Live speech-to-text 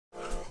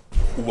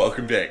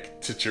Welcome back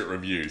to Chit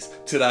Reviews.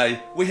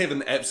 Today we have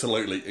an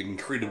absolutely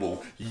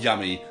incredible,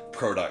 yummy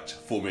product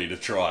for me to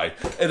try.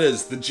 It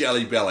is the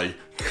Jelly Belly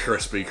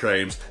Krispy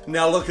Kremes.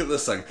 Now look at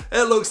this thing.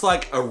 It looks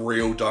like a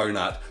real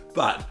donut,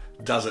 but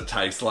does it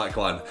taste like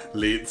one?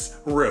 Let's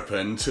rip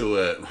into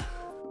it.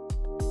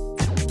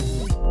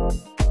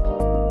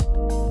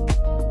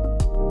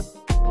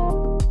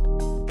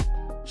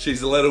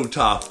 She's a little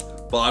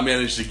tough, but I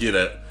managed to get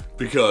it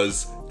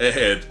because it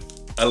had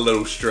a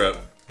little strip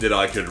that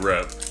I could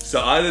rip.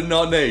 So I did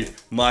not need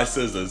my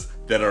scissors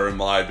that are in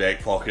my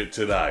back pocket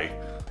today.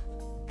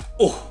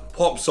 Oh,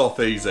 pops off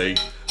easy.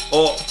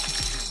 Oh,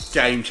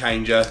 game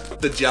changer.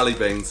 The jelly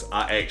beans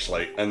are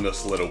actually in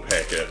this little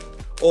packet.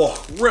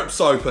 Oh,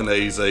 rips open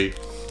easy.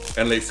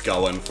 And let's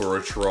go in for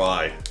a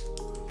try.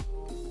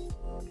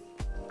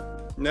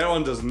 That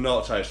one does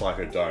not taste like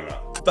a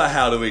donut. But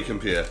how do we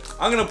compare?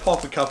 I'm gonna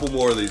pop a couple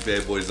more of these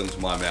bad boys into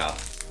my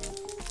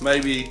mouth.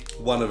 Maybe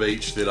one of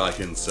each that I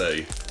can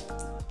see.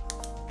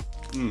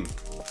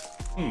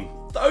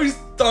 Those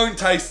don't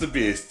taste the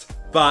best,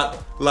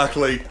 but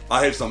luckily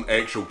I have some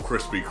actual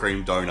Krispy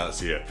Kreme donuts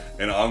here,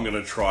 and I'm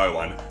gonna try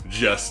one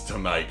just to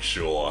make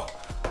sure.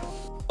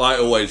 I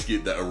always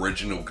get the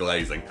original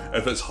glazing.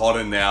 If it's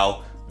hotter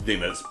now,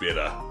 then it's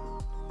better.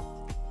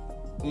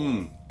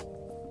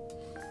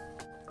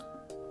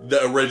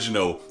 The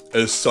original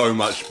is so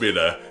much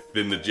better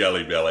than the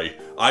Jelly Belly.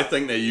 I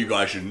think that you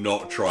guys should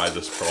not try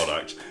this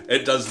product.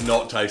 It does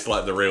not taste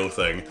like the real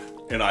thing,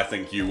 and I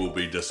think you will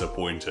be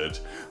disappointed.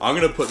 I'm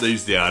gonna put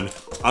these down.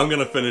 I'm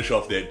gonna finish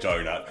off that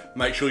donut.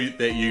 Make sure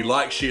that you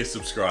like, share,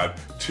 subscribe,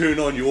 turn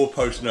on your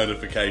post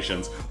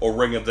notifications, or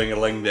ring a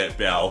ding-a-ling that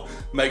bell.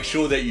 Make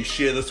sure that you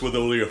share this with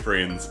all your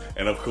friends,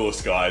 and of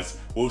course guys,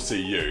 we'll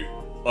see you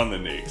on the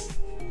next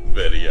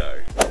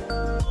video.